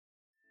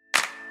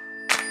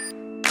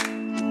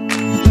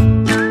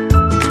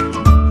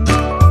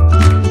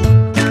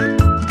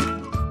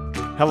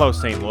Hello,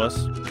 St. Louis.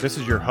 This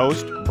is your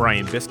host,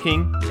 Brian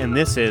Bisking, and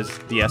this is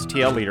the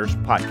STL Leaders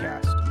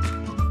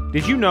Podcast.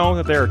 Did you know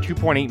that there are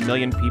 2.8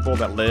 million people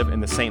that live in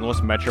the St.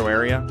 Louis metro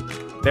area?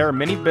 There are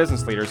many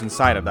business leaders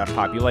inside of that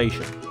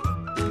population.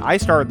 I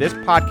started this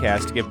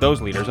podcast to give those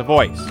leaders a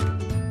voice.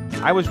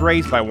 I was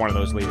raised by one of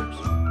those leaders.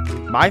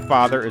 My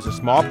father is a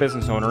small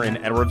business owner in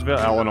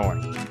Edwardsville, Illinois,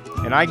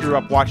 and I grew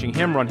up watching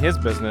him run his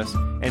business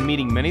and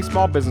meeting many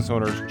small business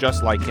owners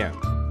just like him.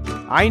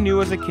 I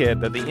knew as a kid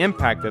that the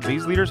impact that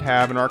these leaders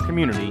have in our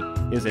community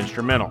is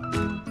instrumental.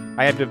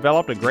 I have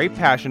developed a great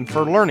passion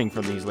for learning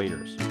from these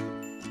leaders.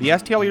 The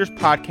STL Leaders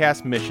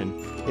Podcast mission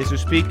is to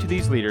speak to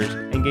these leaders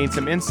and gain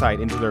some insight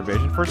into their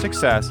vision for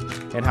success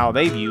and how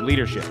they view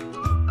leadership.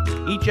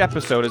 Each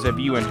episode is a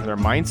view into their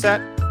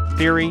mindset,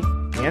 theory,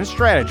 and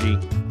strategy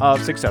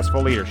of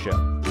successful leadership.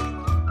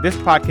 This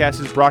podcast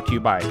is brought to you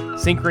by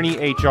Synchrony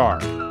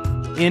HR,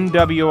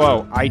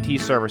 NWO IT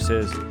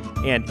Services,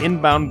 and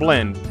Inbound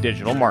Blend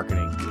Digital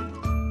Marketing.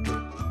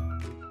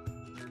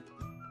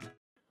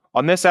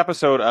 On this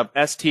episode of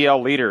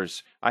STL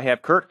Leaders, I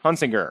have Kurt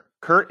Hunsinger.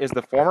 Kurt is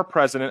the former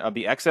president of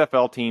the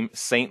XFL team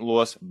St.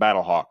 Louis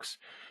Battlehawks.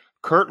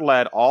 Kurt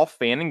led all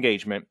fan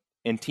engagement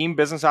and team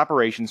business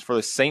operations for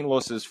the St.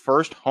 Louis's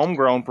first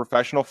homegrown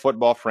professional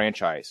football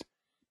franchise,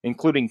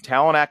 including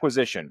talent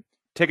acquisition,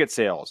 ticket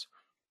sales,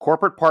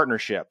 corporate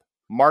partnership,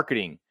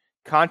 marketing,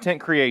 content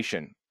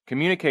creation,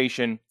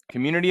 communication,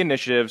 community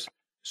initiatives,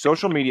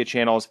 social media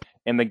channels,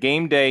 and the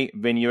game day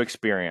venue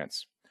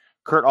experience.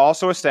 Kurt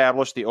also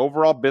established the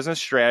overall business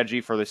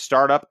strategy for the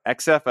startup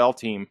XFL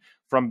team,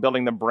 from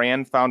building the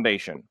brand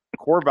foundation,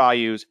 core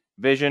values,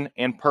 vision,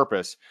 and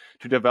purpose,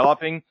 to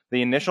developing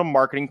the initial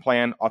marketing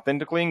plan,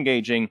 authentically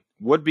engaging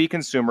would-be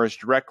consumers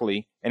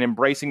directly, and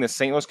embracing the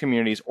St. Louis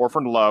community's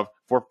orphaned love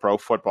for pro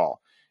football.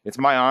 It's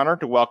my honor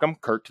to welcome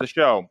Kurt to the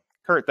show.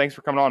 Kurt, thanks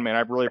for coming on, man. I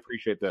really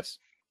appreciate this.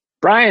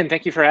 Brian,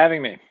 thank you for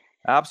having me.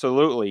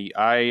 Absolutely.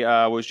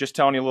 I was just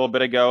telling you a little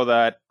bit ago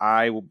that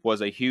I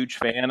was a huge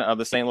fan of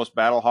the St. Louis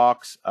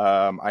Battlehawks.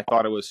 I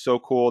thought it was so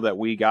cool that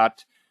we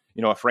got,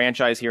 a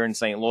franchise here in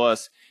St.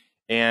 Louis.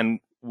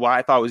 And what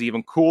I thought was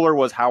even cooler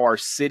was how our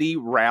city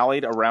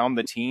rallied around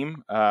the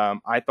team.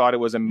 I thought it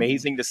was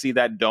amazing to see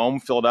that dome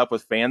filled up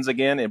with fans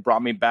again. It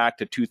brought me back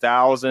to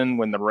 2000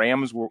 when the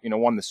Rams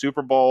won the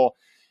Super Bowl.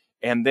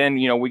 And then,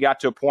 we got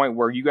to a point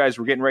where you guys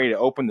were getting ready to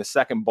open the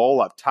second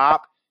bowl up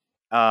top.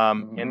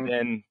 And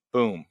then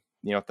boom.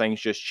 Things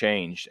just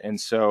changed. And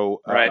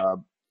so, right.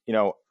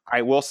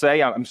 I will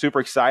say I'm super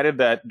excited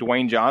that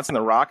Dwayne Johnson,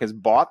 The Rock, has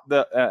bought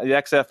the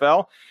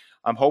XFL.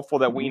 I'm hopeful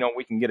that we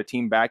can get a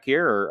team back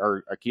here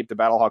or keep the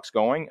Battlehawks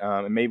going.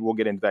 And maybe we'll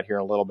get into that here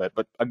in a little bit.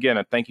 But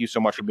again, thank you so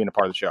much for being a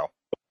part of the show.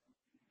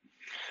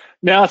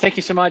 No, thank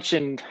you so much.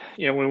 And,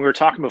 when we were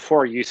talking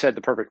before, you said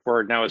the perfect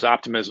word, now is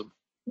optimism,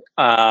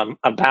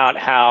 about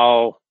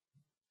how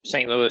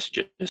St. Louis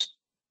just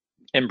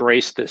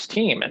embraced this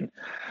team. And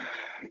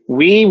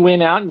we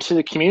went out into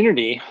the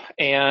community,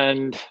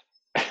 and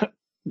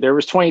there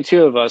was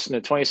 22 of us, and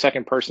the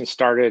 22nd person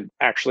started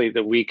actually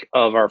the week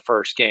of our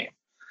first game.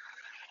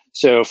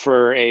 So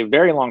for a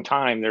very long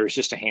time, there was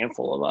just a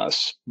handful of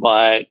us.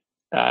 But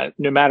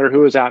no matter who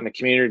was out in the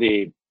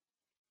community,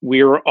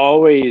 we were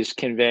always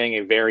conveying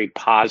a very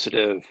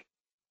positive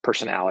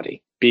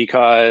personality,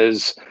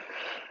 because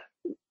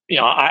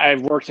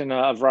I've worked in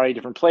a variety of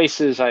different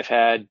places. I've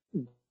had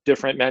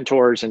different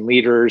mentors and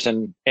leaders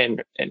and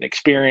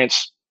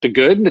experience the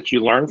good that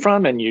you learn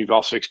from, and you've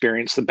also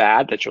experienced the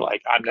bad that you're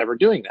like, I'm never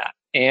doing that.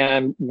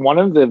 And one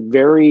of the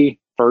very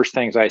first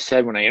things I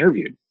said when I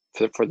interviewed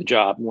for the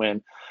job,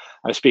 when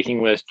I was speaking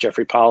with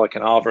Jeffrey Pollock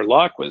and Oliver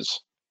Luck, was,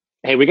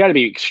 hey, we got to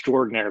be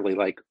extraordinarily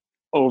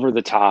over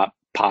the top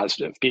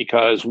positive,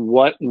 because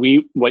what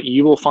you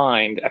will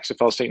find,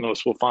 XFL St.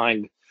 Louis will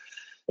find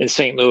in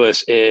St.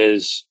 Louis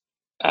is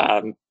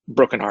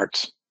broken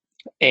hearts.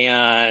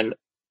 And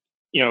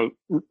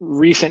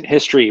recent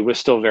history was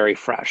still very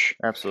fresh.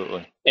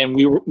 Absolutely. And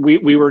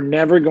we were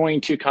never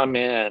going to come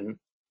in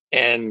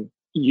and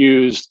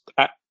use,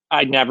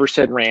 I never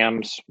said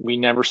Rams. We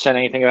never said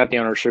anything about the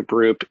ownership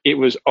group. It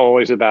was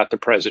always about the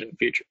present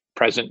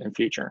and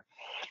future.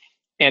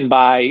 And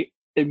by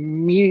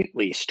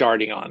immediately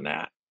starting on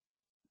that,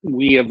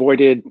 we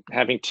avoided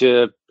having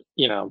to,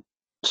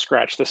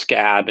 scratch the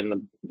scab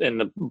and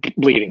the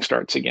bleeding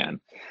starts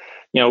again.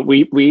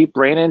 We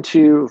ran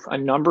into a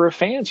number of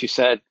fans who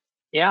said,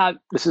 yeah,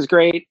 this is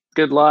great.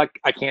 Good luck.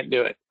 I can't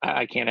do it.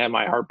 I can't have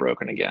my heart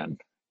broken again.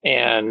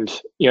 And,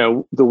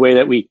 the way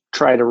that we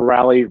try to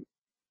rally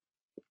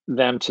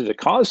them to the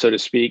cause, so to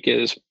speak,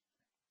 is,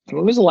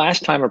 when was the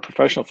last time a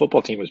professional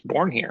football team was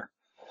born here?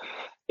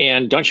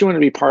 And don't you want to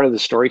be part of the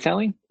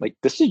storytelling?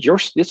 This is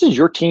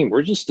your team.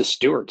 We're just the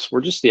stewards.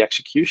 We're just the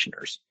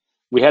executioners.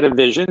 We had a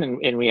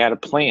vision and we had a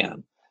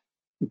plan,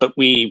 but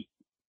we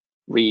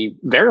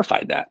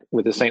verified that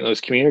with the St.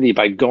 Louis community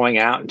by going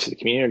out into the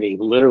community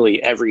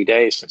literally every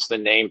day since the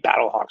name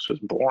Battlehawks was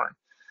born.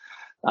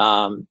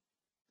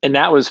 And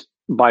that was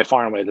by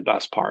far and away the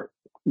best part.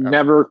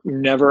 Never,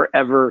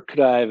 ever could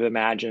I have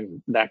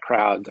imagined that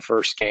crowd the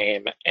first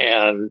game.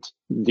 And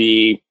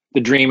the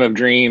dream of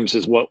dreams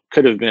is what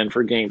could have been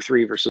for Game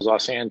 3 versus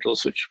Los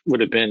Angeles, which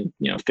would have been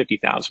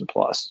 50,000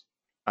 plus.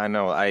 I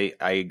know. I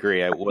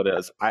agree. I would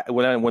have.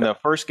 When the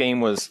first game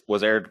was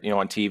aired,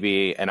 on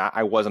TV, and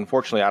I was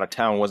unfortunately out of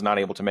town, was not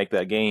able to make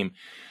that game,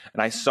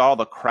 and I saw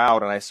the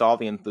crowd and I saw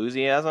the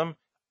enthusiasm.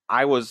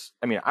 I was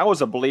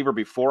a believer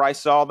before I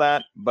saw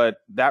that, but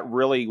that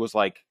really was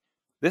like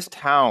this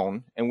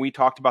town, and we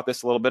talked about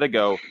this a little bit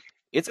ago.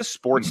 It's a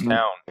sports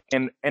town,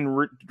 and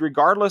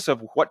regardless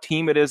of what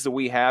team it is that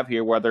we have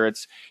here, whether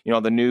it's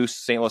the new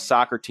St. Louis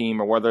soccer team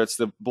or whether it's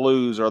the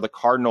Blues or the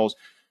Cardinals,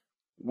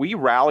 we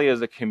rally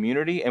as a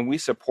community and we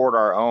support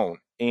our own.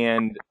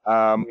 And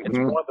it's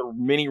one of the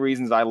many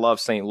reasons I love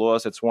St.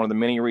 Louis. It's one of the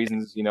many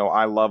reasons,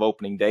 I love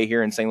opening day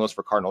here in St. Louis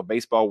for Cardinal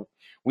baseball.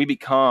 We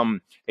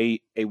become a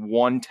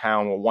one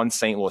town or one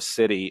St. Louis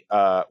city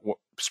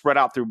spread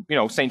out through,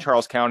 St.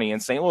 Charles County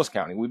and St. Louis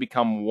County. We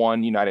become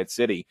one united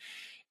city.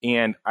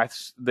 And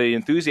the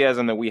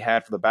enthusiasm that we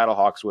had for the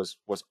Battlehawks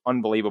was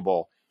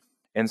unbelievable.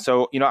 And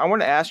so, I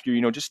want to ask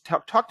you, just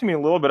talk to me a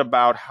little bit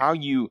about how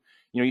you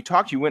went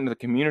into the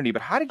community,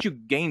 but how did you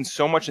gain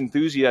so much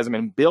enthusiasm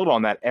and build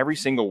on that every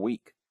single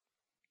week?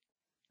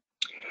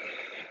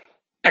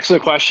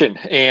 Excellent question.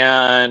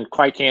 And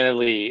quite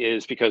candidly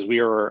is because we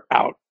were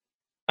out.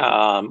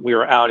 We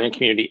were out in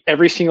community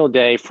every single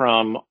day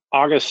from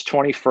August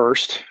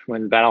 21st,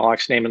 when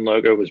Battlehawks name and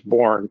logo was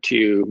born,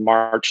 to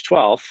March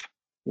 12th,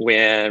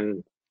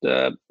 when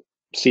the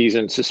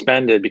season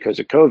suspended because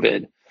of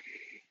COVID.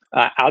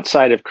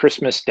 Outside of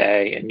Christmas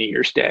Day and New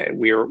Year's Day,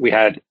 we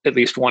had at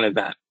least one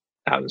event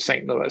out in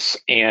St. Louis.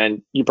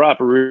 And you brought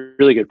up a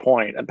really good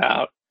point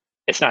about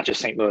it's not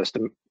just St. Louis,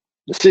 the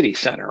city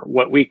center.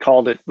 What we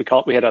called it,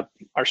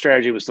 our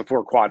strategy was the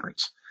 4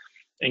 quadrants.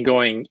 And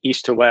going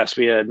east to west,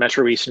 we had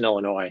Metro East in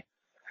Illinois.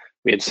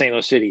 We had St.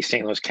 Louis City,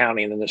 St. Louis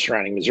County, and then the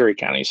surrounding Missouri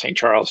counties, St.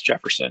 Charles,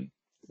 Jefferson,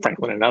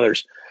 Franklin, and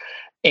others.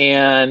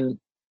 And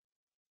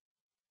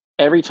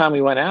every time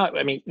we went out,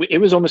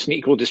 it was almost an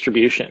equal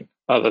distribution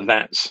of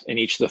events in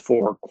each of the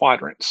 4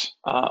 quadrants.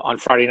 On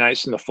Friday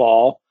nights in the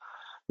fall,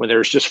 when there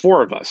was just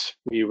 4 of us,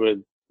 we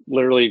would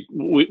literally,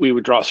 we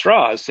would draw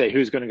straws, say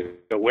who's going to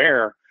go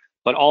where,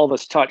 but all of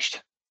us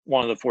touched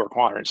one of the 4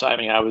 quadrants.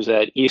 I was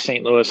at East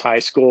St. Louis High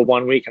School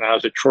one week, and I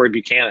was at Troy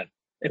Buchanan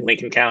in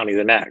Lincoln County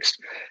the next.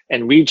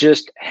 And we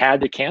just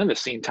had to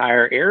canvass the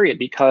entire area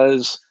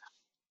because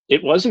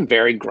it was a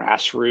very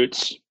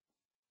grassroots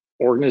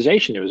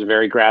organization. It was a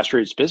very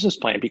grassroots business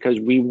plan because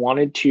we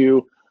wanted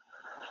to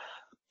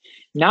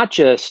not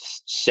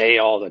just say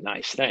all the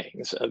nice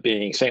things of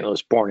being St.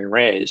 Louis born and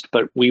raised,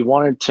 but we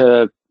wanted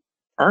to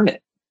earn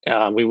it.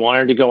 We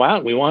wanted to go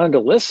out. We wanted to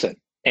listen.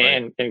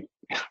 And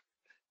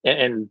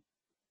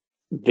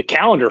the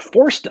calendar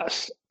forced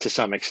us to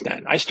some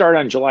extent. I started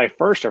on July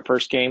 1st. Our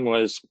first game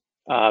was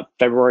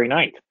February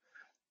 9th.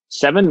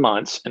 7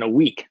 months and a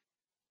week.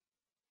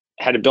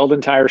 Had to build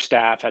entire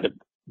staff, had to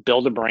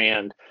build a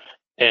brand.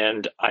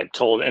 And I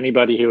told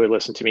anybody who would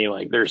listen to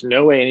me, there's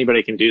no way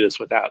anybody can do this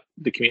without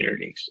the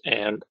communities.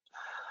 And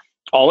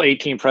all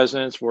 18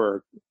 presidents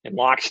were in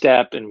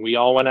lockstep, and we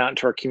all went out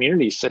into our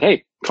communities, said,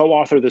 hey,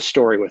 co-author this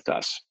story with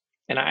us.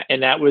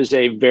 And that was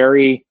a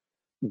very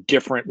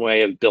different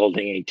way of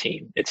building a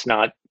team. It's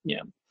not,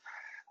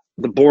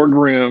 the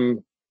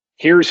boardroom,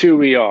 here's who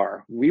we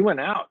are. We went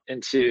out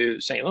into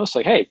St. Louis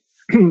hey,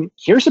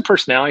 here's the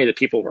personality that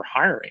people were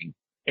hiring.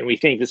 And we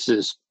think this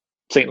is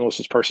St.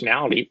 Louis's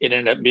personality. It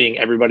ended up being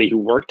everybody who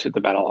worked at the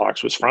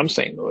Battlehawks was from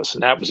St. Louis.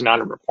 And that was not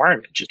a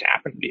requirement. It just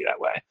happened to be that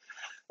way.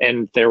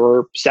 And there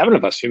were 7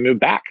 of us who moved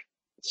back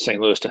to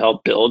St. Louis to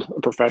help build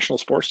a professional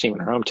sports team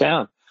in our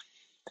hometown.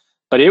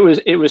 But it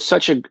was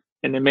such an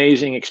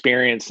amazing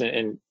experience.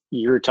 And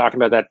you were talking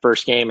about that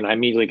first game, and I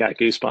immediately got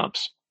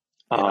goosebumps.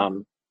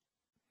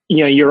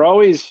 You're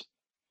always,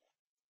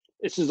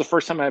 this is the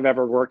first time I've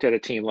ever worked at a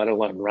team, let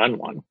alone run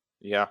one.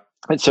 Yeah.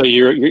 And so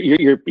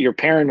you're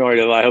paranoid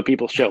of, I hope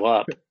people show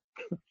up.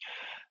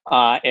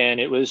 And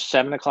it was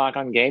 7:00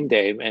 on game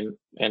day,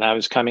 and I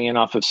was coming in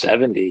off of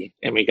 70,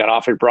 and we got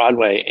off at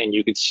Broadway, and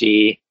you could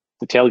see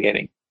the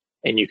tailgating,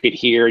 and you could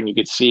hear and you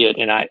could see it,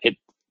 and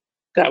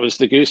that was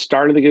the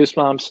start of the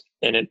goosebumps,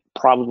 and it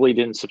probably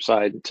didn't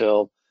subside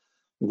until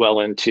well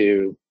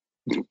into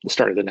the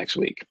start of the next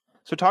week.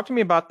 So talk to me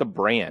about the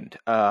brand.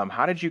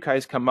 How did you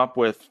guys come up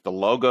with the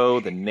logo,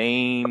 the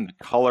name, the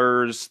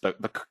colors, the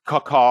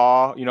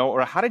caw,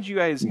 or how did you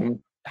guys,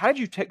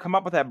 come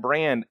up with that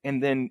brand?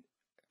 And then,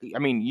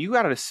 you got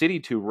out of a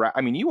city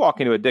you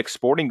walk into a Dick's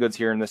Sporting Goods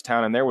here in this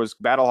town, and there was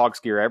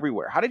Battlehawks gear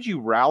everywhere. How did you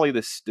rally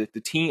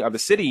the team of the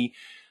city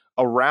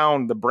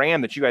around the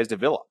brand that you guys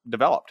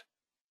developed?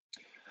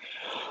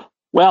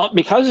 Well,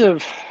 because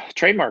of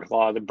trademark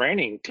law, the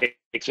branding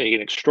takes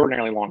an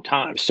extraordinarily long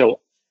time. So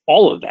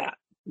all of that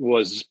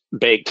was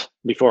baked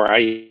before I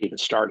even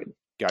started.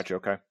 Gotcha.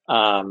 Okay.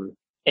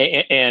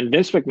 And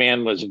Vince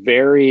McMahon was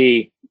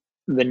the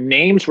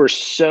names were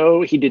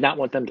he did not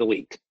want them to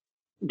leak,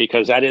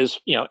 because that is,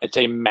 it's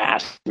a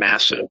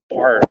massive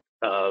part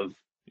of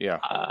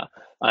Yeah.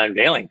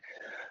 unveiling.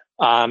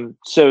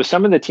 So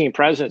some of the team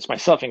presidents,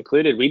 myself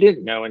included, we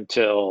didn't know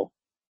until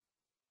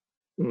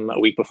a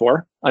week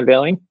before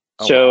unveiling.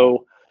 Oh,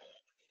 So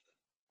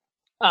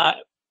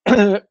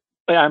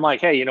I'm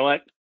like, hey, you know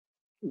what?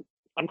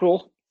 I'm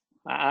cool.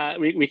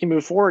 We can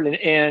move forward.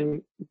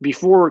 And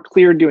before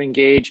Cleared to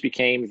Engage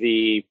became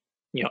the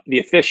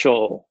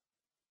official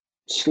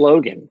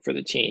slogan for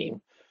the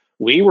team,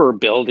 we were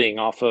building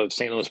off of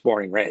St. Louis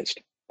born and raised.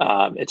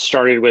 It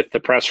started with the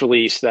press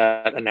release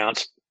that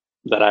announced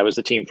that I was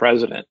the team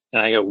president,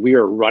 and I go, we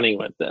are running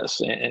with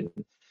this. And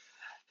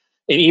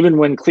even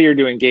when Cleared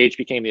to Engage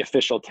became the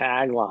official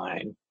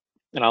tagline,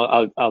 and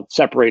I'll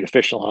separate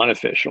official and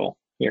unofficial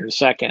here in a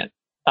second.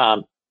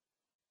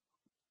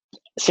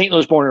 St.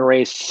 Louis born and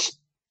raised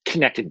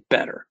connected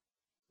better.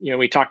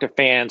 We talked to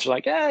fans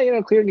like,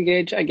 Cleared to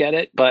Engage, I get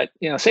it, but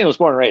St. Louis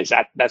born and raised,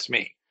 that's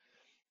me.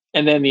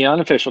 And then the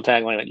unofficial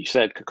tagline that you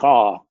said,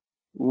 Cacaw,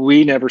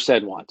 we never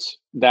said once.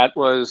 That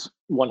was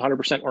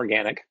 100%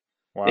 organic.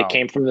 wow. It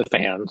came from the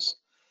fans.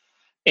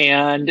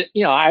 And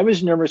I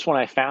was nervous when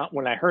I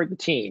heard the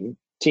team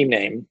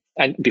name,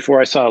 and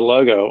before I saw the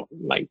logo,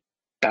 like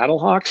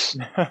Battlehawks,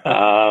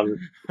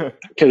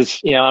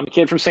 because I'm a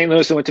kid from St.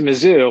 Louis and went to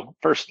Mizzou.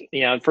 First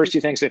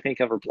two things I think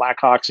of are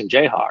Blackhawks and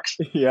Jayhawks.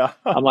 Yeah.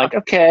 I'm like,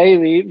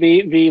 okay,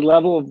 the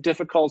level of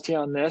difficulty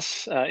on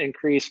this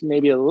increased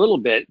maybe a little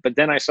bit, but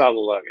then I saw the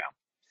logo,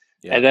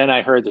 and then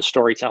I heard the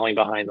storytelling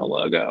behind the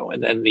logo,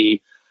 and then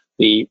the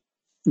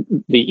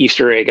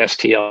Easter egg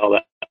STL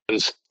that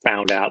was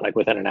found out like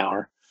within an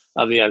hour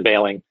of the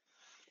unveiling,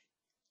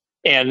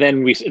 and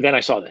then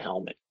I saw the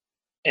helmet,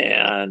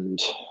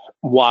 and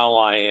while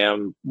I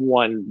am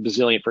 1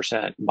 bazillion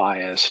percent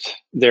biased,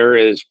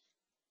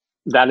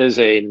 that is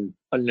an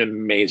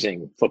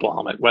amazing football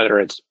helmet, whether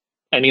it's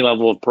any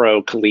level of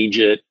pro,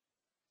 collegiate,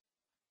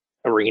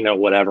 arena,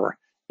 whatever.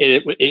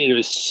 It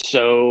was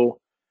so,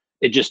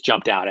 it just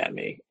jumped out at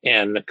me,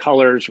 and the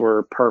colors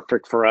were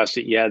perfect for us.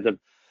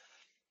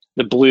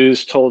 The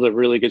blues told a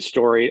really good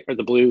story, or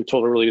the blue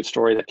told a really good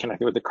story that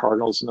connected with the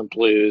Cardinals and the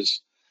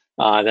Blues.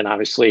 Then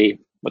obviously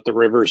what the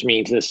rivers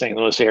mean to the St.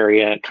 Louis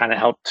area kind of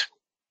helped.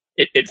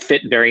 It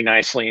fit very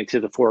nicely into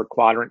the 4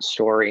 quadrant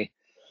story.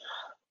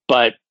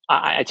 But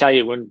I tell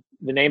you, when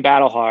the name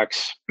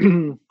Battlehawks,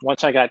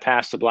 once I got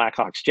past the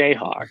Blackhawks,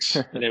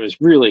 Jayhawks, and it was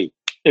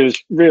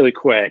really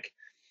quick,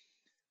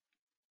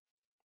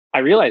 I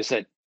realized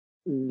that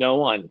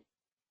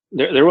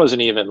there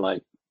wasn't even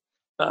like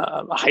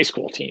a high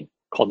school team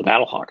called the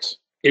Battlehawks.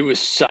 It was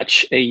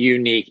such a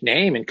unique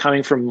name, and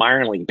coming from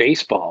minor league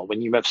baseball,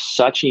 when you have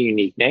such a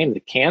unique name, the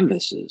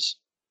canvas is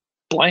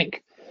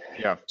blank.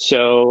 Yeah.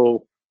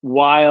 So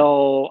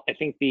while I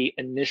think the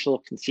initial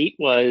conceit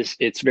was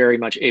it's very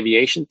much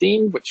aviation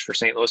themed, which for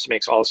St. Louis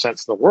makes all the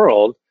sense in the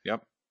world.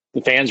 Yep.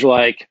 The fans were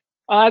like,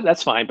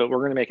 that's fine, but we're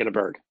going to make it a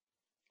bird.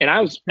 And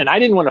I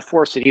didn't want to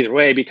force it either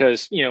way,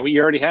 because we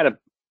already had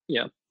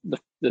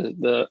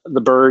the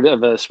bird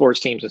of the sports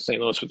teams in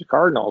St. Louis with the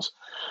Cardinals.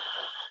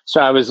 So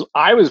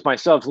I was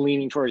myself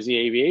leaning towards the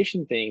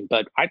aviation thing,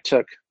 but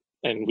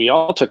we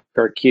all took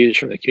our cues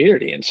from the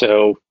community. And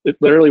so it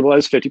literally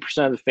was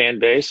 50% of the fan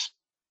base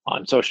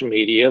on social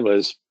media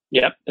was,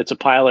 yep, it's a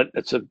pilot.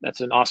 That's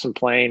an awesome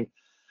plane.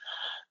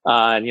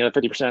 And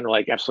 50% are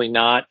like, absolutely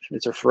not.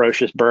 It's a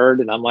ferocious bird.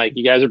 And I'm like,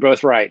 you guys are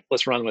both right.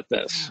 Let's run with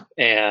this.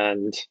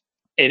 And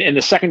the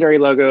secondary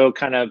logo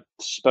kind of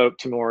spoke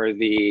to more of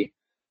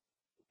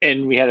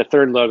and we had a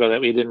third logo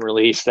that we didn't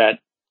release that,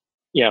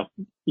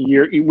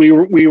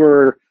 we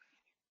were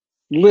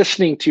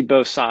listening to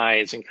both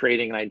sides and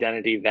creating an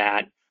identity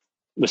that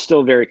was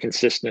still very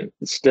consistent.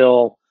 It's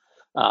still,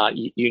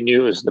 you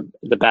knew it was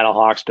the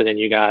Battlehawks, but then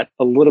you got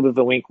a little bit of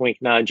a wink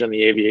nudge on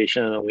the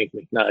aviation and a wink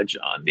nudge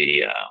on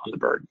the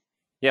bird.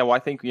 Yeah, well, I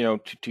think to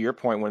your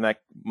point, when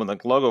the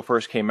logo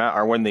first came out,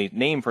 or when the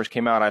name first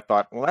came out, I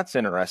thought, well, that's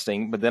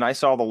interesting. But then I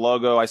saw the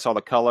logo, I saw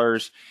the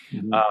colors,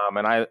 and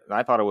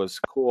I thought it was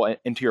cool.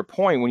 And to your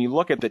point, when you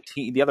look at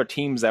the other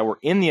teams that were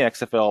in the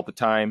XFL at the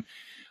time,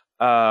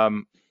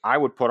 I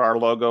would put our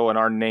logo and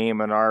our name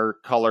and our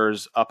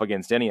colors up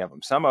against any of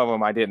them. Some of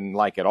them I didn't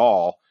like at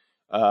all,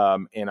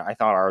 and I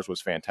thought ours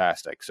was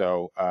fantastic.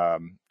 So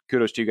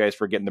kudos to you guys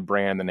for getting the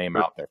brand, the name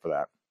out there for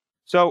that.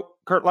 So,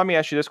 Kurt, let me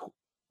ask you this.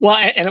 Well,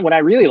 and what I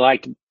really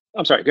liked,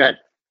 I'm sorry, go ahead.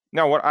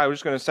 No, what I was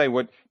just going to say,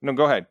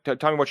 go ahead.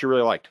 Tell me what you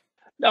really liked.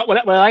 No,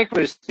 what I liked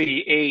was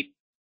the eight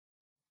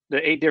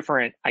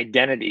different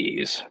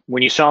identities.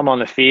 When you saw them on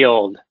the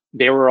field,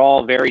 they were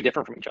all very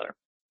different from each other.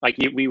 Like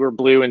we were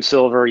blue and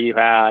silver. You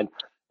had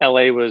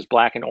LA was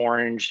black and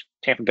orange.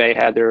 Tampa Bay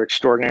had their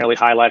extraordinarily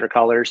highlighter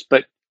colors,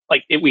 but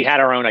we had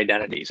our own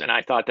identities. And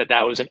I thought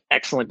that was an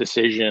excellent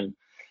decision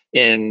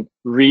in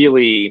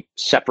really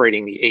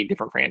separating the 8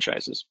 different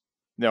franchises.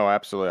 No,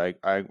 absolutely.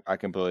 I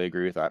completely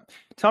agree with that.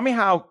 Tell me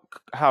how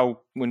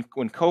when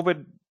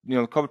COVID,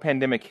 the COVID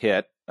pandemic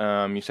hit,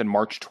 you said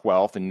March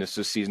 12th, and this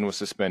season was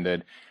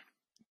suspended.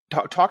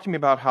 Talk to me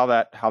about how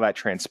that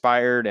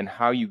transpired and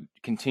how you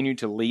continued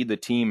to lead the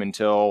team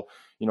until,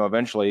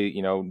 eventually,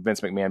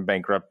 Vince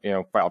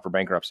McMahon filed for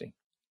bankruptcy.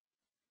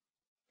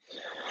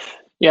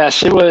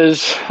 Yes, it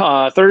was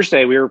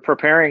Thursday. We were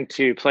preparing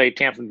to play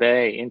Tampa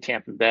Bay in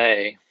Tampa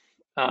Bay.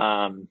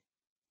 Um,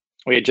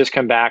 we had just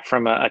come back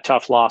from a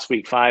tough loss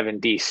week 5 in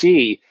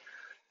DC,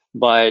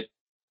 but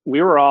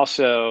we were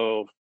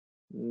also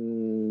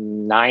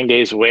 9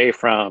 days away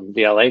from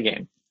the LA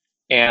game.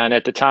 And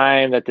at the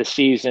time that the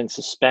season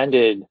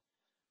suspended,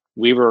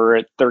 we were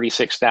at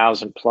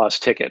 36,000 plus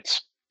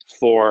tickets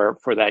for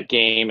that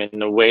game.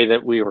 And the way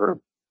that we were,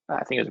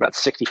 I think it was about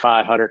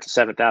 6,500 to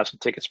 7,000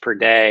 tickets per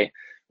day.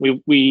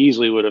 We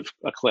easily would have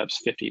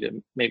eclipsed 50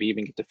 to maybe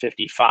even get to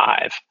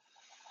 55.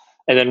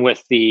 And then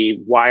with the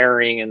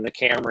wiring and the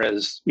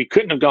cameras, we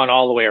couldn't have gone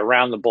all the way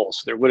around the bowl.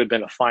 So there would have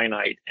been a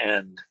finite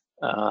end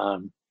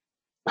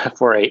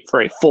for a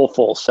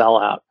full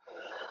sellout.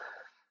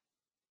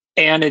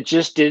 And it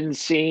just didn't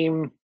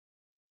seem,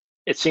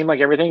 it seemed like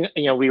everything,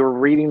 we were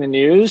reading the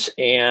news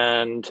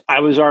and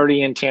I was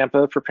already in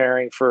Tampa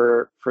preparing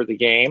for the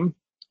game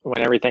when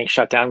everything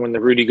shut down, when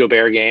the Rudy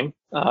Gobert game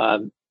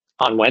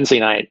on Wednesday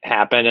night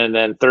happened. And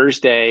then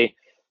Thursday,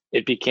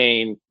 it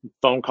became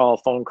phone call,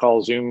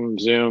 Zoom,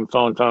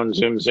 phone,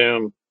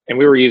 Zoom. And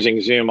we were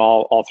using Zoom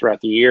all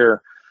throughout the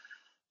year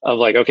of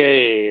like,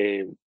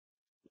 okay,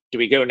 do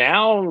we go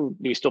now? Do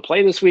we still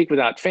play this week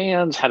without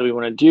fans? How do we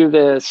want to do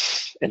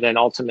this? And then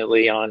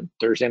ultimately on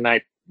Thursday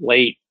night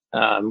late,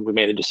 we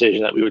made a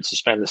decision that we would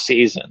suspend the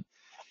season.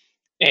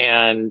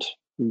 And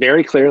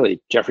very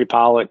clearly, Jeffrey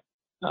Pollock,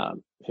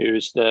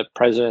 who's the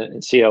president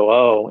and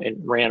COO and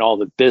ran all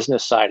the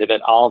business side of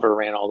it, Oliver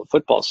ran all the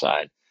football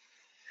side.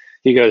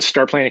 He goes,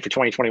 start planning for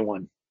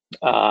 2021.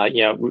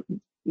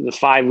 The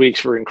 5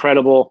 weeks were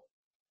incredible.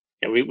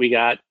 And we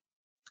got,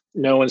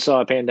 no one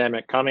saw a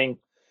pandemic coming.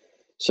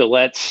 So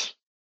let's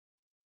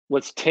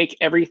take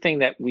everything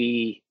that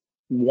we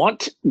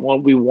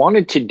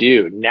wanted to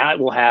do. Now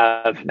we'll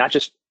have not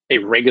just a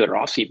regular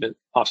off season,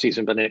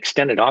 but an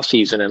extended off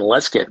season, and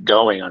let's get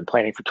going on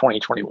planning for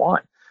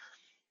 2021.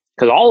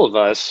 Because all of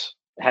us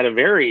had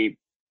we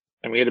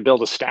had to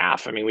build a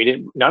staff. I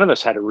mean, none of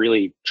us had a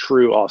really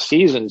true off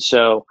season.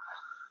 So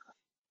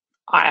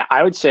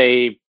I would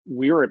say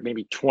we were at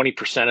maybe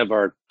 20% of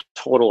our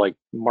total like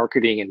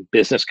marketing and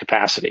business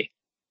capacity.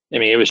 I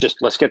mean, it was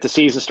just, let's get the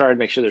season started,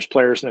 make sure there's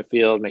players in the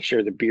field, make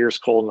sure the beer's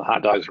cold and the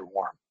hot dogs are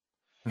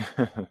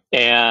warm.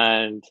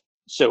 And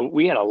so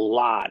we had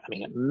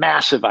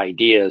massive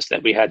ideas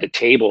that we had to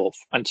table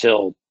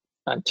until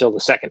the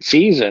second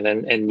season.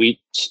 And we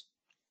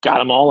got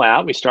them all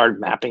out. We started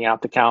mapping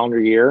out the calendar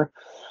year.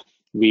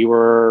 We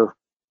were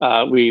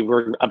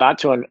about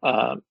to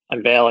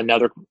unveil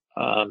another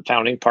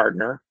founding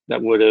partner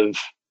that would have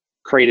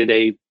created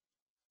a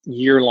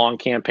year-long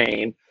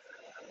campaign.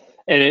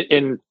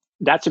 And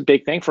that's a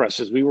big thing for us,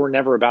 is we were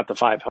never about the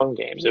 5 home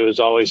games. It was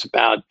always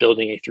about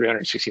building a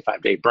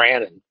 365-day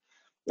brand. And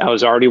I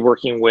was already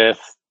working with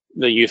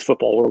the youth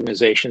football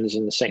organizations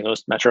in the St.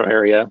 Louis metro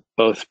area,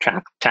 both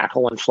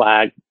tackle and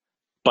flag. A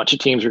bunch of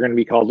teams are going to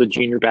be called the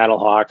Junior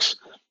Battlehawks.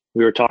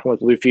 We were talking with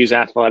Lufuse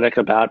Athletic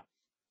about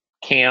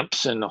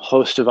camps and a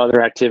host of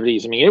other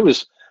activities. I mean,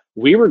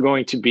 we were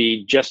going to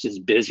be just as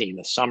busy in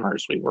the summer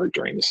as we were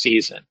during the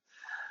season.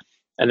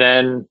 And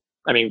then,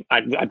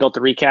 I built the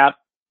recap,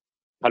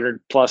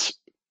 100 plus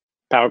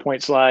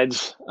PowerPoint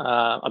slides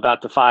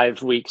about the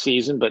 5-week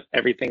season, but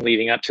everything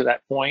leading up to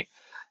that point.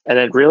 And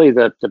then really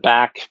the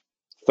back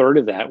third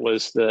of that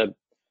was the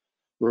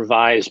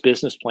revised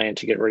business plan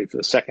to get ready for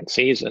the second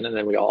season. And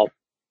then we all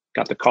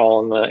got the call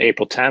on the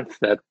April 10th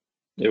that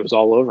it was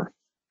all over.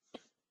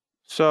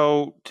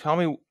 So tell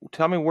me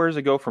where does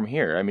it go from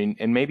here? I mean,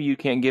 and maybe you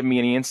can't give me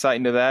any insight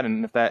into that.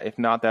 And if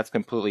not, that's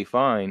completely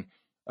fine.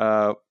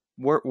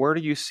 Where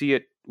do you see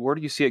it? Where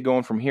do you see it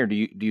going from here? Do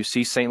you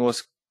see St.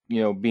 Louis,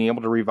 being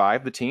able to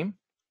revive the team?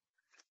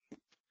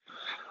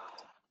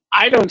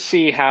 I don't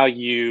see how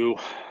you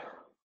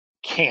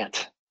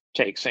can't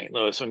take St.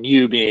 Louis, and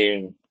you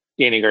being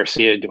Danny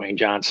Garcia, Dwayne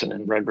Johnson,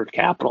 and Redbird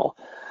Capital,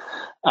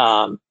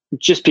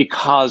 just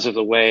because of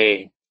the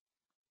way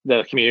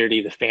the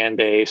community, the fan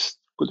base,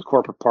 with the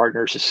corporate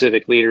partners, the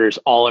civic leaders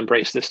all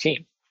embrace this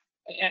team.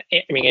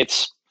 I mean,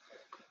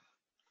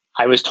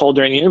 I was told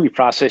during the interview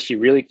process, you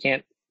really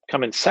can't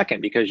come in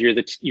second because you're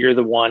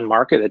the one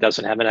market that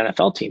doesn't have an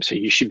NFL team. So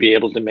you should be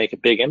able to make a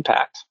big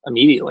impact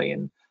immediately.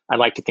 And I'd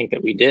like to think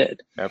that we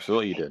did.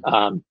 Absolutely, you did.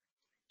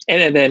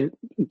 And then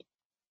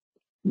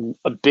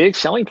a big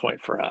selling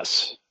point for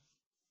us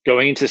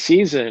going into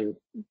season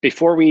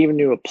before we even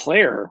knew a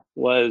player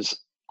was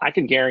I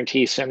could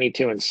guarantee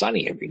 72 and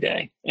sunny every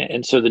day.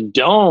 And so the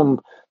Dome,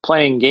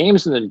 playing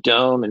games in the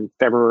Dome in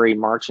February,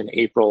 March, and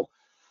April,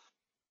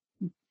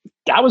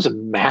 that was a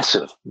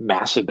massive,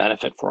 massive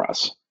benefit for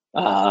us.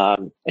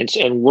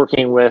 And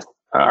working with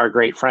our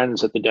great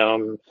friends at the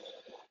Dome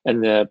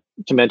and the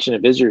Convention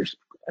of Visitors,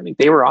 I mean,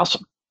 they were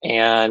awesome.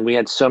 And we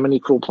had so many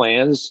cool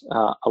plans.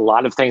 A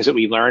lot of things that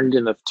we learned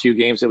in the 2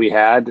 games that we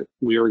had,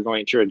 we were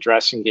going to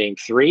address in game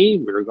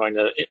 3. We were going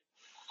to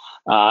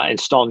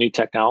install new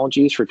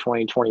technologies for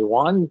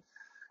 2021.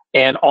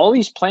 And all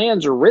these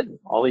plans are written.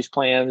 All these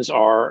plans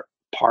are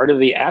part of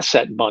the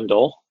asset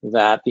bundle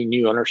that the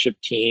new ownership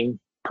team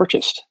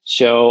purchased.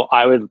 So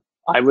I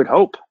would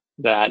hope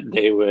that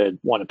they would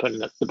want to put in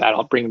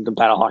bring the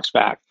Battlehawks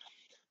back,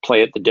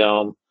 play at the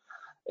Dome,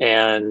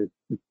 and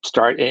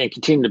start and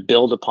continue to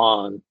build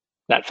upon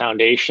that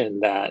foundation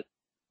that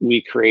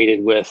we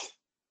created with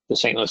the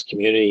St. Louis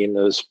community in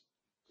those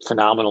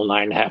phenomenal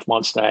 9.5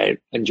 months that I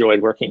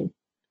enjoyed working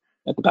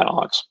at the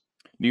Battlehawks.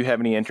 Do you have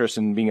any interest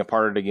in being a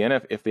part of it again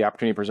if the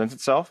opportunity presents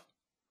itself?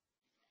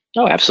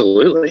 Oh,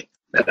 absolutely.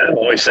 I've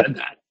always said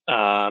that.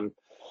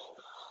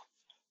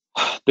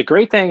 The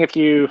great thing, if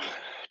you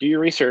do your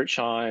research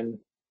on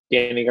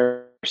Danny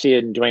Garcia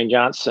and Dwayne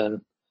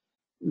Johnson,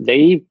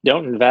 they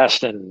don't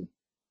invest in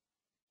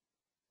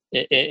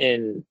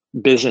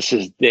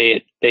businesses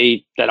that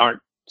aren't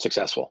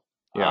successful.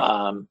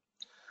 Yeah.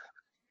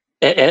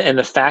 And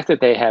the fact that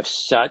they have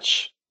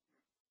such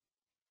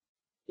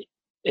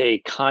a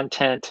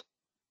content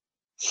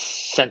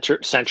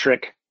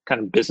centric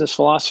kind of business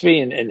philosophy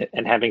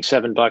and having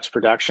 $7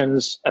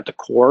 Productions at the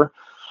core,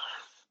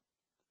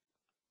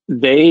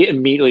 they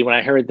immediately, when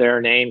I heard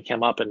their name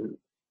come up, and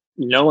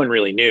no one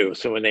really knew.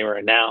 So when they were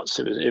announced,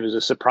 it was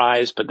a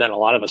surprise, but then a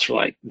lot of us were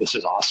like, this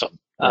is awesome.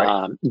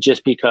 Right.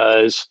 Just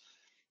because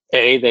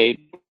they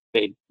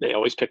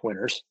always pick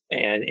winners,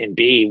 and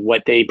B,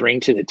 what they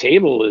bring to the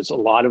table is a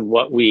lot of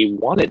what we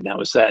wanted.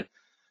 Now is that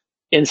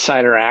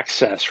insider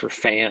access for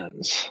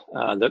fans,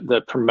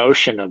 the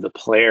promotion of the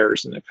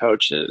players and the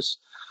coaches,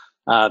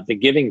 the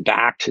giving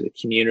back to the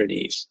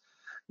communities.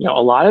 A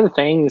lot of the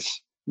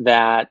things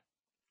that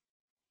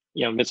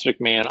Vince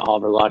McMahon,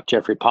 Oliver Luck,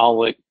 Jeffrey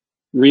Pawlik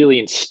really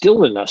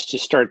instilled in us to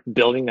start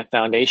building the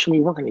foundation. We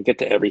weren't going to get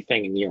to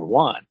everything in year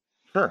one.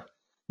 Sure.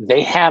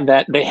 They have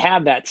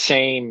that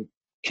same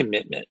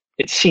commitment,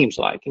 it seems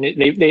like, and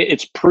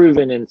it's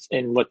proven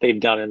in what they've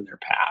done in their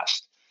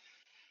past.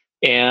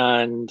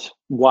 And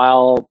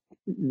while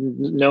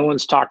no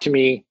one's talked to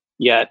me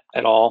yet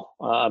at all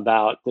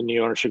about the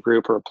new ownership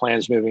group or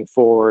plans moving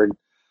forward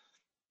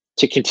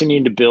to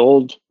continue to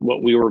build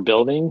what we were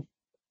building,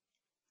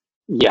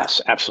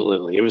 yes,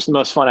 absolutely. It was the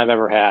most fun I've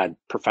ever had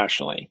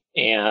professionally.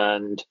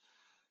 And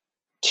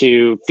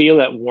to feel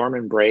that warm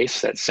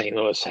embrace that St.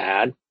 Louis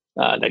had,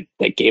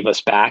 that gave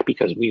us back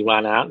because we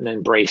went out and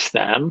embraced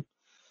them,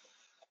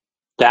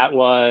 that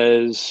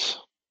was,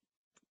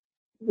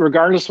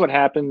 regardless what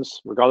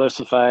happens, regardless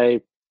if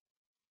I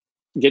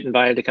get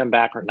invited to come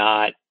back or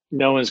not,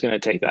 no one's going to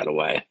take that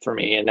away from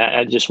me. And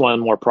that's just one of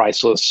the more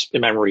priceless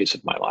memories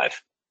of my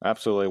life.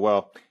 Absolutely.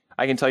 Well,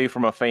 I can tell you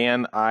from a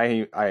fan,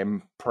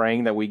 I'm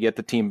praying that we get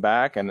the team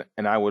back, and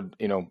I would,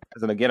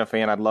 as a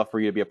fan, I'd love for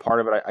you to be a part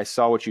of it. I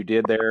saw what you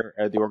did there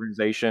at the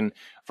organization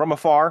from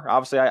afar.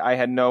 Obviously, I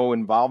had no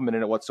involvement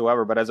in it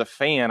whatsoever, but as a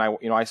fan,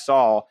 I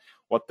saw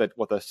what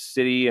the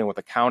city and what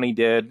the county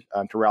did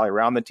to rally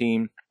around the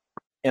team,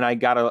 and I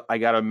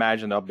gotta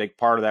imagine a big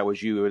part of that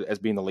was you as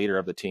being the leader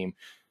of the team,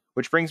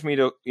 which brings me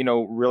to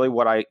really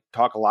what I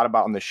talk a lot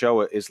about on the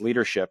show is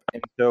leadership.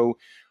 And so,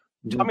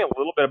 tell me a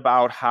little bit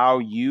about how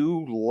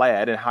you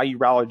led and how you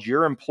rallied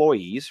your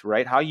employees,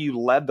 right? How you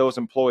led those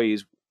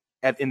employees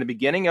in the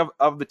beginning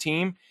of the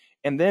team,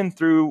 and then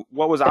through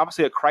what was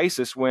obviously a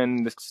crisis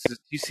when the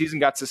season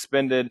got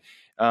suspended,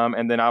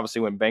 and then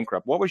obviously went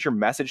bankrupt. What was your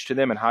message to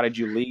them, and how did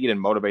you lead and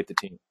motivate the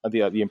team,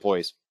 the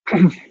employees?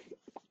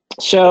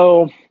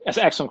 So that's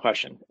an excellent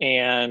question.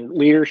 And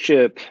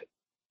leadership,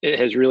 it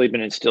has really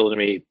been instilled in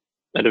me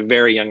at a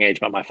very young age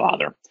by my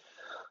father.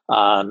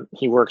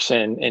 He works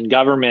in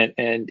government,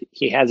 and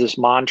he has this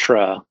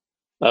mantra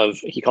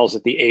he calls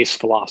it the ACE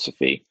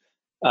philosophy,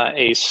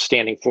 ACE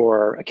standing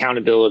for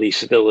accountability,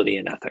 civility,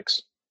 and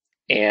ethics.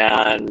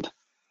 And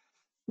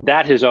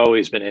that has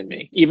always been in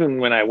me, even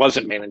when I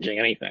wasn't managing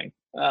anything.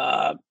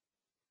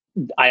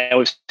 I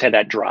always had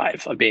that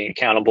drive of being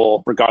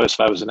accountable, regardless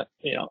if I was an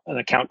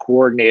account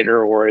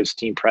coordinator or as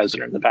team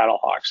president in the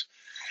Battlehawks.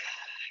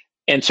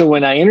 And so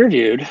when I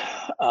interviewed,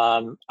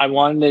 I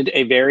wanted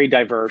a very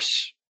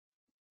diverse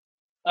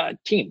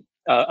team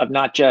of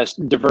not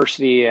just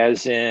diversity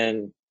as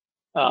in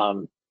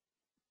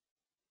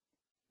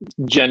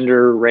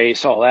gender,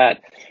 race, all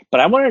that, but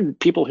I wanted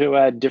people who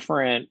had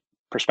different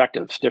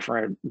perspectives,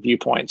 different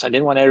viewpoints. I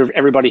didn't want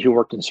everybody who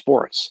worked in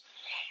sports.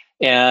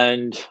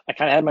 And I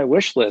kind of had my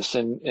wish list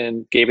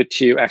and gave it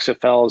to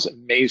XFL's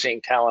amazing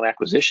talent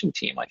acquisition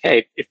team. Like,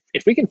 hey,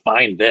 if we can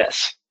find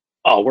this,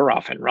 we're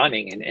off and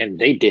running. And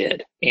they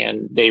did.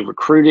 And they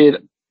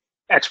recruited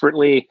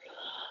expertly.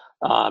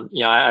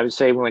 I would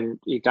say when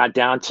you got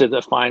down to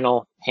the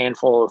final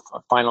handful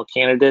of final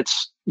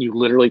candidates, you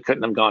literally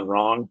couldn't have gone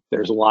wrong.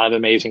 There's a lot of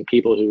amazing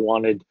people who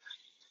wanted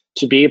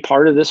to be a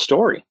part of this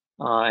story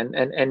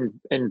and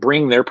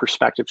bring their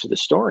perspective to the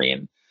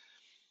story.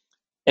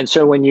 And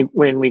so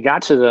when we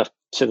got to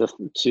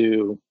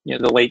the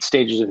late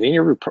stages of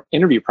the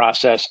interview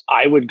process,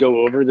 I would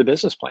go over the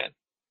business plan,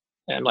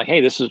 and I'm like,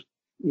 hey,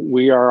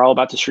 we are all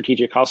about the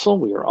strategic hustle.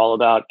 We are all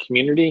about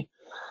community,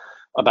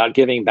 about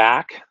giving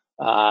back.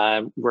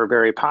 We're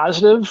very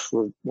positive.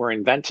 We're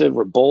inventive.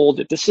 We're bold.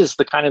 If this is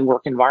the kind of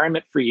work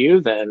environment for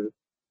you, then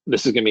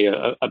this is going to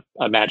be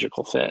a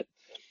magical fit.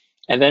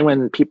 And then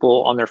when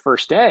people on their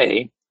first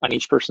day on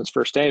each person's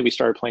first day, we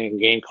started playing a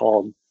game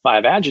called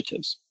Five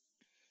Adjectives,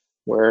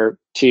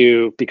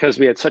 because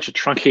we had such a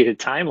truncated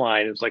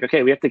timeline, it was like,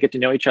 okay, we have to get to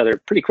know each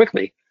other pretty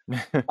quickly.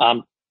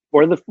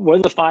 What are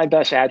the five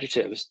best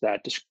adjectives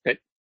that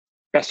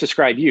best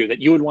describe you that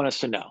you would want us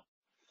to know?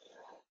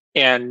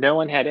 And no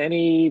one had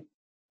any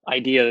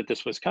idea that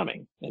this was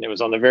coming. And it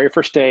was on the very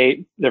first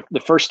day,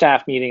 the first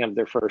staff meeting of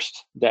their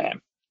first day.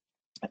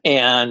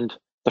 And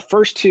the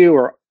first two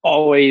are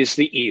always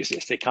the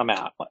easiest. They come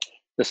out.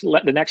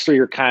 The next three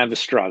are kind of a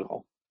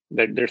struggle.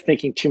 They're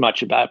thinking too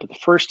much about it, but the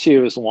first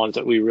two is the ones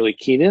that we really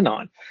keyed in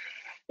on.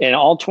 And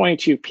all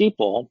 22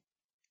 people,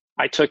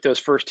 I took those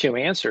first two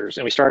answers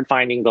and we started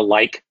finding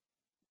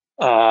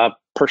the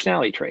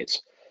personality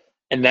traits.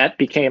 And that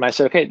became, I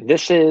said, okay,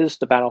 this is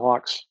the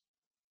Battlehawks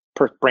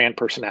brand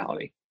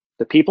personality.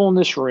 The people in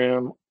this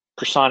room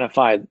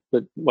personified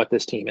what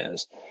this team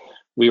is.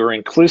 We were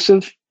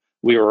inclusive,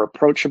 we were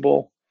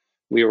approachable,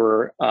 we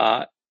were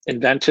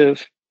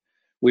inventive,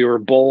 we were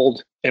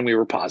bold, and we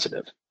were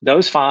positive.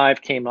 Those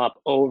five came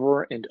up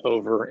over and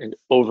over and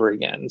over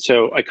again.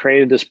 So I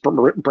created this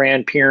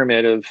brand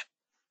pyramid of,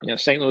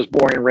 St. Louis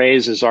born and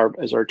raised is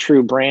our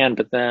true brand,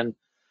 but then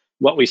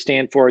what we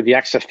stand for, the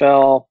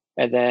XFL,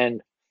 and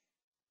then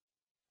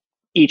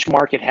each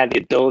market had the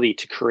ability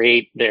to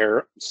create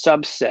their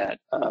subset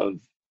of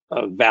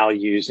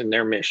values and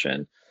their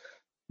mission.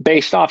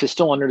 Based off is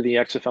still under the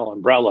XFL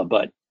umbrella,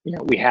 but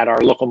we had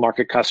our local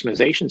market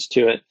customizations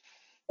to it,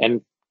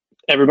 and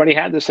everybody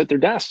had this at their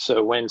desk.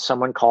 So when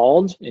someone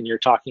called and you're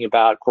talking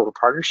about corporate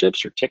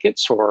partnerships or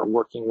tickets or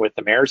working with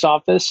the mayor's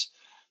office,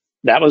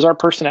 that was our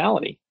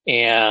personality,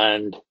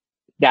 and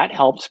that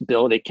helps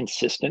build a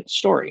consistent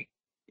story.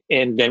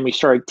 And then we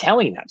started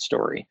telling that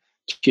story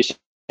to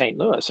St.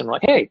 Louis, and we're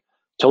like, hey,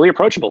 totally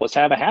approachable. Let's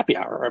have a happy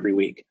hour every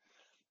week.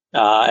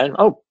 And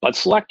Bud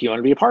Select, you want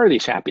to be a part of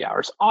these happy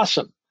hours?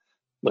 Awesome.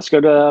 Let's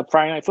go to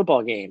Friday night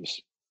football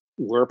games.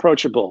 We're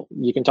approachable.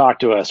 You can talk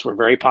to us. We're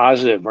very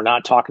positive. We're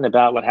not talking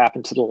about what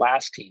happened to the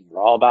last team.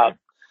 We're all about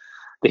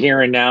the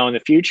here and now and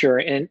the future.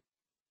 And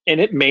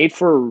it made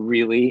for a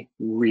really,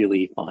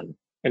 really fun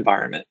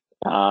environment.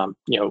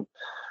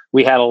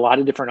 We had a lot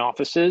of different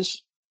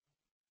offices,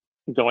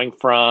 going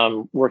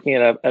from working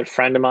at a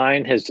friend of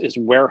mine, his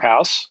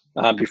warehouse,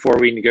 before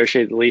we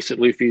negotiated the lease at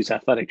Luffy's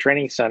Athletic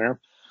Training Center.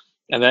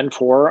 And then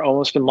for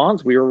almost a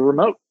month, we were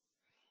remote.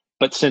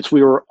 But since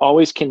we were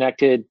always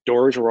connected,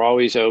 doors were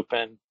always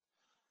open,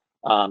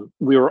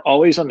 we were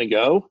always on the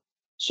go.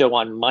 So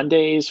on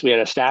Mondays, we had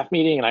a staff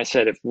meeting, and I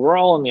said, if we're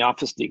all in the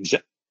office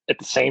at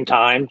the same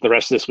time the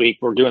rest of this week,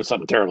 we're doing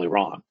something terribly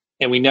wrong.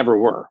 And we never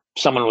were.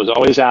 Someone was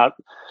always out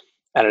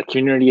at a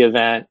community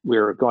event. We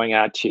were going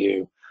out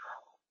to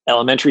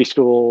elementary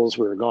schools.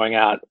 We were going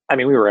out.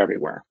 We were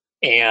everywhere.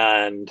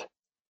 And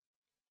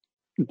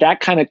that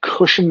kind of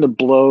cushioned the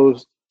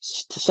blows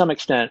to some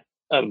extent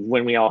of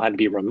when we all had to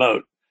be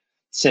remote,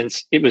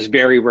 since it was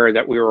very rare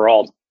that we were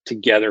all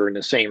together in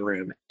the same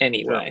room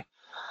anyway.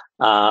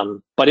 Yeah.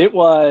 But it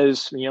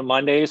was,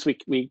 Mondays,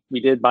 we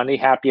did Monday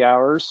happy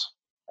hours,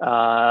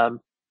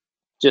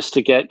 just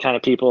to get kind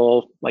of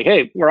people like,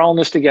 hey, we're all in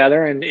this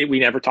together. And we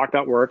never talked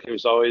about work. It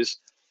was always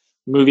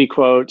movie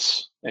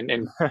quotes.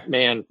 And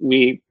man,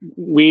 we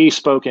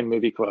spoke in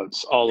movie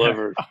quotes all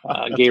over.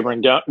 Gabe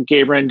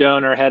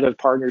Rendon, our head of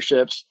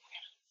partnerships,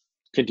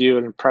 could do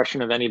an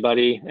impression of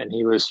anybody. And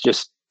he was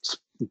just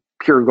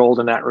pure gold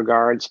in that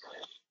regards.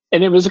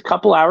 And it was a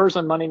couple hours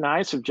on Monday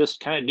nights of just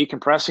kind of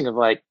decompressing of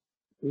like,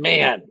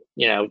 man,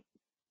 and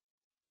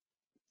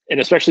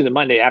especially the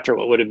Monday after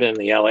what would have been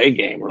the LA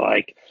game, we're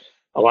like,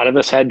 a lot of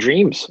us had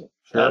dreams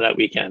that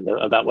weekend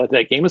about what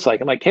that game was like.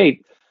 I'm like,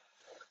 hey,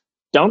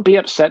 don't be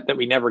upset that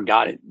we never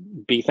got it.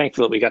 Be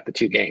thankful that we got the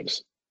two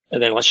games.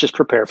 And then let's just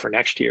prepare for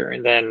next year.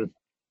 And then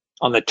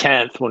on the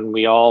 10th, when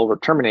we all were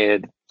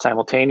terminated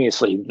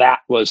simultaneously, that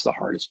was the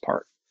hardest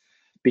part,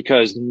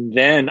 because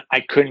then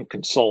I couldn't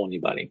console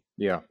anybody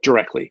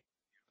directly.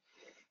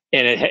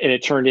 And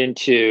it turned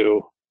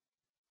into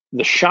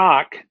the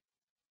shock,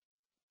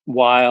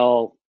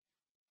 while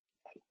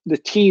the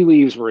tea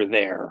leaves were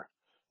there,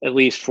 at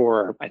least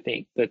for, I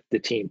think, the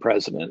team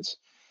presidents.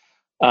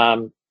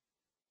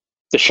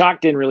 The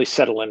shock didn't really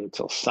settle in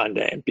until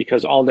Sunday,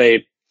 because all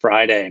day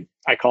Friday,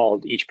 I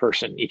called each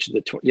person, each of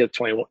the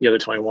other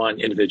 21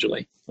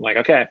 individually. I'm like,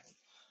 okay,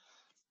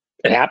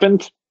 it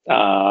happened.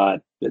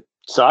 It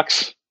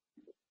sucks.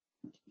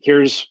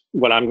 Here's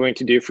what I'm going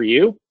to do for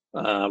you.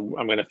 I'm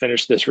going to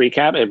finish this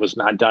recap. It was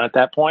not done at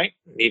that point,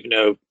 even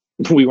though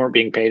we weren't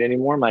being paid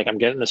anymore. I'm like, I'm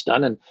getting this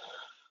done, and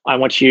I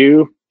want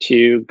you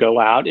to go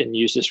out and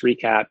use this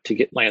recap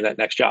to land that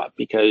next job,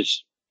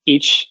 because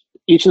each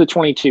of the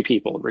 22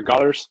 people,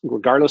 regardless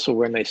of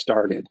when they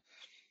started,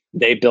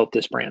 they built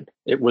this brand.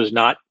 It was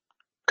not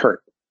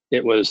Kurt.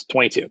 It was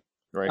 22.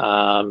 Right.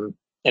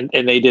 And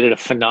they did a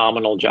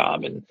phenomenal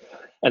job. And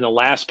the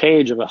last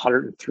page of a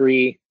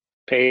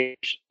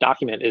 103-page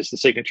document is the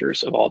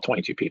signatures of all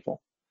 22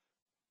 people.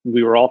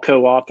 We were all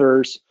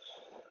co-authors.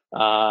 We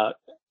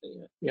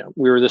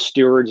were the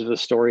stewards of the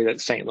story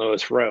that St.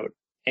 Louis wrote.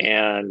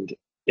 And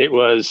it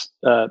was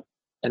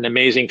an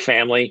amazing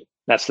family.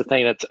 That's the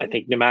thing that's, I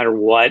think no matter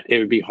what, it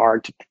would be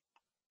hard to,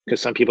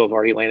 because some people have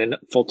already landed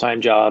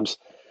full-time jobs.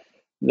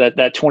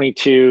 That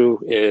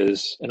 22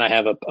 is, and I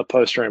have a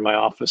poster in my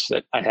office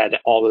that I had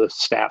all the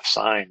staff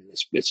sign.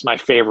 It's my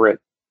favorite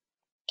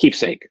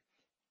keepsake.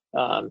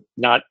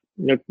 Not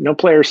no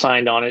players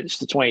signed on it. It's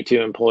the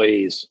 22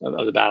 employees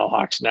of the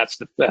Battlehawks, and that's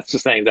the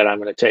thing that I'm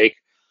going to take,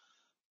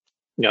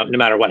 no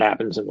matter what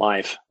happens in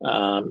life.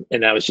 And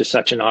that was just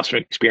such an awesome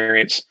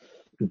experience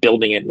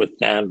building it with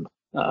them.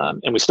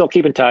 And we still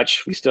keep in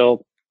touch. We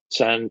still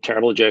send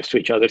terrible jokes to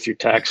each other through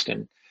text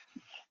and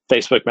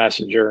Facebook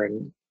Messenger,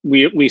 and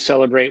we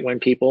celebrate when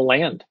people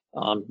land.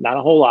 Not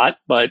a whole lot,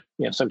 but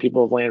some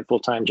people have landed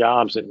full-time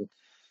jobs, and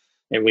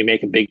we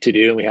make a big to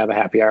do, and we have a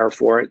happy hour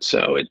for it.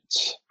 So I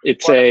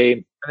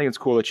think it's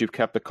cool that you've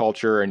kept the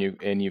culture and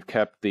you've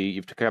kept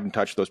in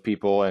touch with those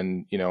people,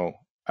 and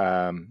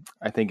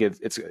I think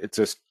it's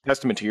a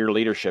testament to your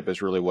leadership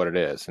is really what it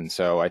is, and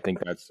so I think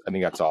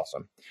that's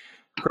awesome.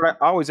 I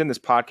always end this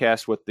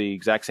podcast with the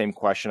exact same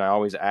question I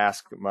always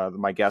ask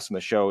my guests on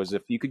the show: is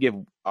if you could give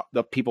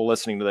the people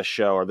listening to this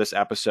show or this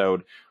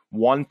episode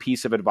one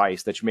piece of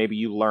advice that maybe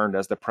you learned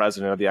as the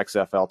president of the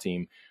XFL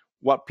team,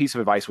 what piece of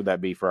advice would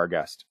that be for our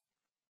guest?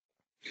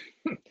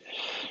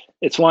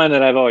 It's one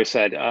that I've always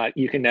said.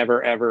 You can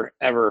never, ever,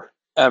 ever,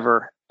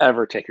 ever,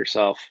 ever take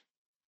yourself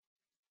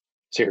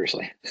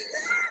seriously.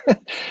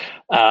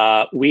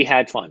 We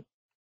had fun,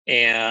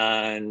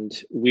 and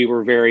we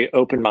were very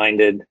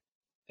open-minded,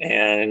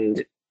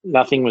 and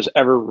nothing was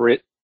ever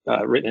written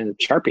in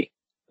Sharpie.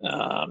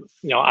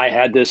 I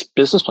had this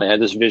business plan, I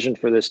had this vision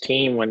for this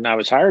team when I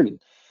was hired. And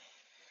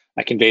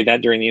I conveyed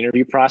that during the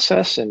interview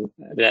process, and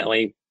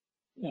evidently,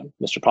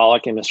 Mr.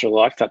 Pollock and Mr.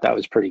 Luck thought that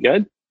was pretty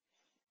good.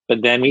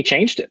 But then we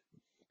changed it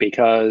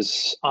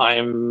because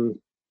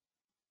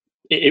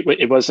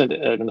it wasn't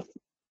a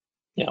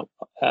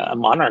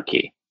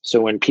monarchy. So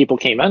when people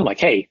came in, I'm like,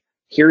 hey,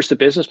 here's the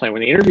business plan.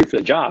 When they interviewed for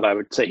the job, I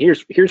would say,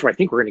 here's where I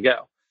think we're going to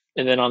go.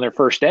 And then on their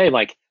first day, I'm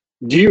like,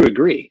 do you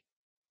agree?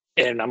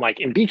 And I'm like,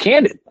 and be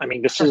candid. I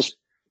mean,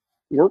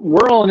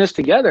 we're all in this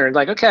together. And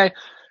like, okay.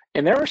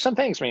 And there were some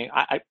things,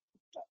 I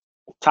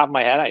top of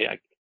my head, I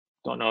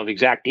don't know of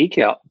exact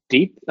details,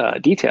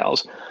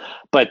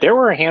 but there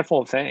were a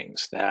handful of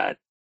things that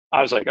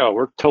I was like, oh,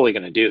 we're totally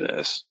going to do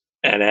this.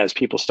 And as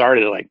people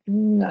started, like,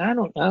 I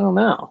don't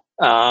know.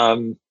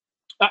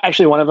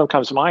 Actually, one of them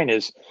comes to mind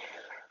is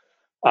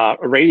a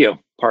radio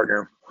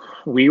partner.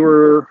 We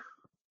were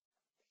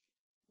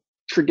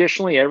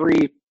traditionally,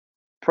 every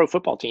pro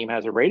football team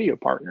has a radio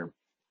partner,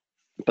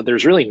 but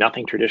there's really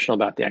nothing traditional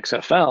about the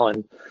XFL.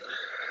 And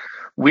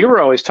we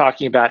were always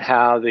talking about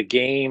how the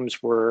games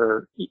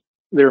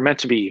they were meant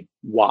to be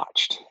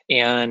watched.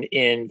 And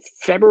in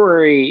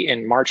February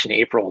and March and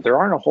April, there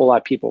aren't a whole lot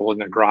of people in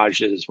their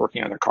garages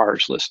working on their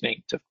cars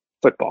listening to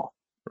football.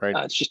 Right.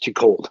 It's just too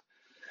cold.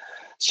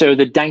 So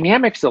the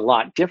dynamic's a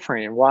lot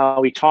different. And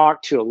while we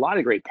talked to a lot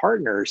of great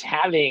partners,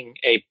 having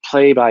a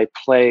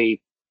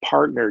play-by-play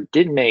partner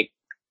didn't make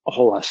a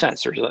whole lot of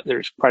sense.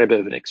 There's quite a bit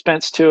of an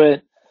expense to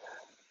it.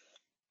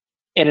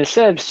 And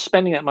instead of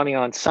spending that money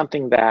on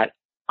something that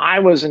I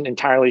wasn't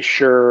entirely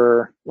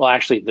sure, well,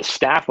 actually the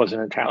staff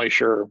wasn't entirely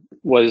sure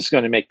was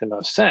going to make the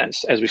most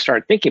sense, as we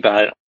started thinking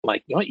about it, I'm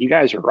like, you know what, you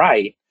guys are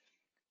right.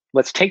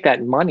 Let's take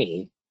that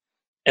money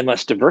and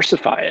let's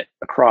diversify it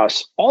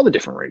across all the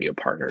different radio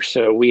partners.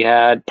 So we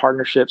had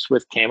partnerships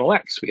with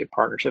KMOX. We had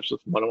partnerships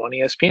with 101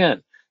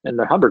 ESPN and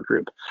the Hubbard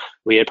Group.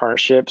 We had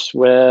partnerships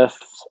with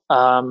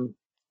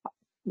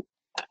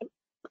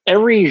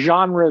every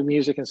genre of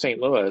music in St.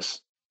 Louis.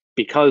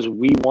 Because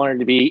we wanted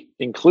to be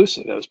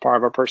inclusive, it was part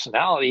of our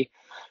personality.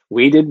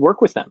 We did work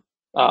with them,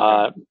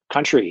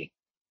 country,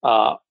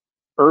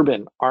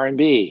 urban,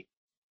 R&B,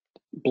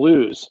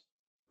 blues,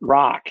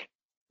 rock,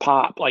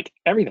 pop, like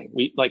everything.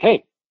 We like,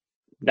 hey,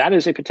 that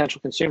is a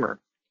potential consumer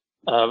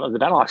of the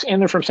Battlehawks,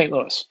 and they're from St.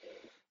 Louis,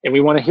 and we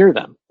want to hear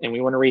them, and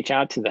we want to reach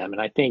out to them.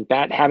 And I think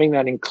that having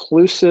that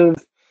inclusive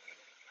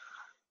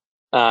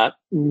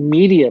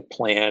media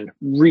plan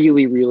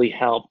really, really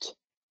helped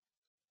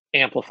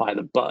amplify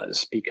the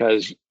buzz,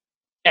 because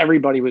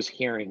everybody was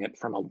hearing it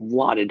from a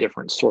lot of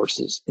different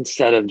sources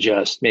instead of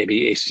just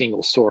maybe a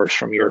single source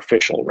from your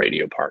official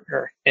radio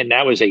partner. And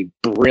that was a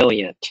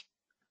brilliant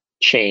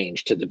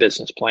change to the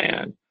business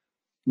plan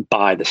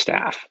by the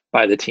staff,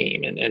 by the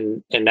team.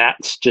 And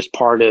that's just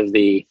part of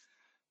the,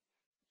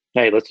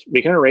 hey,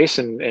 we can erase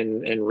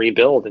and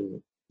rebuild.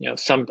 And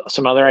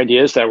some other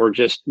ideas that were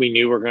just, we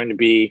knew were going to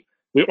be,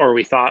 or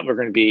we thought were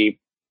going to be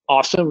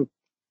awesome,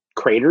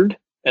 cratered.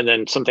 And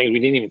then some things we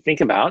didn't even think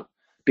about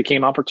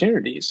became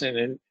opportunities,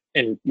 and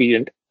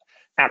we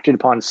acted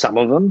upon some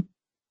of them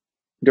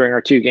during our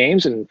 2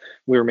 games, and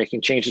we were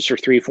making changes for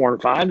 3, 4, and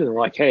 5. And we're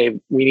like, hey,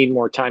 we need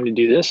more time to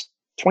do this.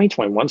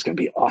 2021 is going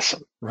to be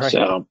awesome. Right.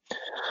 So,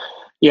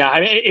 yeah,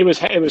 it was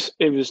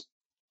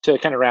to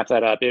kind of wrap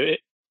that up.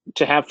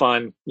 To have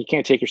fun, you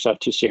can't take yourself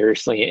too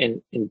seriously, and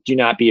you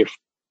cannot be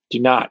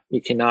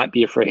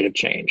afraid of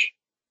change.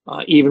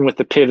 Even with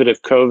the pivot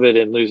of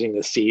COVID and losing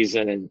the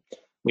season, and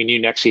we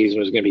knew next season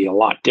was going to be a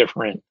lot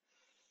different.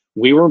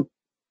 we were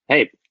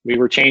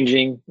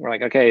changing. We're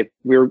like, okay,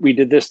 we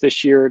did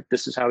this year.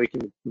 This is how we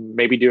can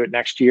maybe do it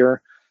next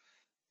year.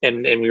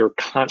 And we were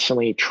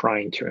constantly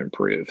trying to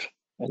improve.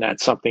 And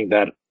that's something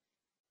that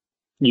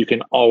you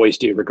can always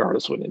do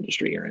regardless of what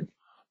industry you're in.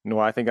 No,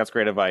 I think that's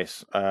great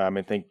advice.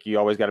 I think you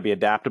always got to be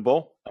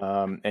adaptable,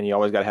 and you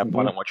always got to have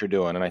fun at what you're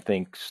doing. And I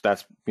think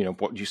that's,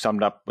 what you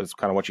summed up was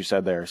kind of what you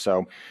said there.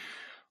 So,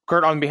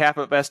 Kurt, on behalf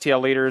of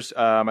STL Leaders,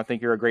 I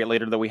think you're a great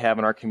leader that we have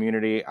in our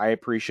community. I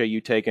appreciate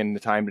you taking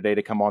the time today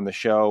to come on the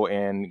show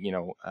and,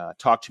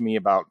 talk to me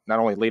about not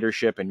only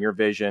leadership and your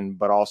vision,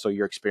 but also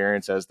your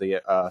experience as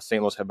the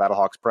St. Louis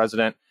Battlehawks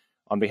president.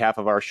 On behalf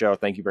of our show,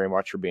 thank you very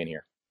much for being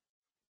here.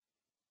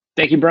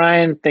 Thank you,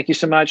 Brian. Thank you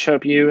so much.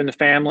 Hope you and the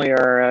family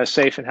are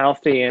safe and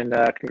healthy, and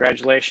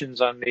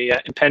congratulations on the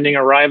impending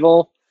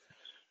arrival,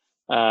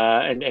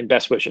 and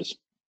best wishes.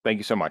 Thank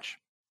you so much.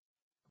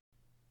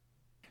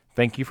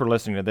 Thank you for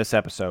listening to this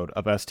episode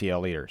of STL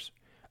Leaders.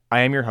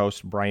 I am your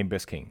host, Brian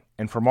Bisking,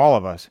 and from all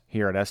of us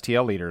here at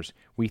STL Leaders,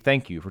 we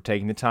thank you for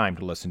taking the time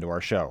to listen to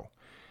our show.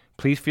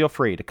 Please feel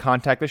free to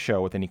contact the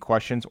show with any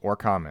questions or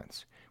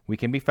comments. We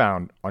can be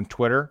found on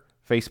Twitter,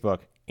 Facebook,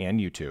 and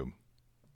YouTube.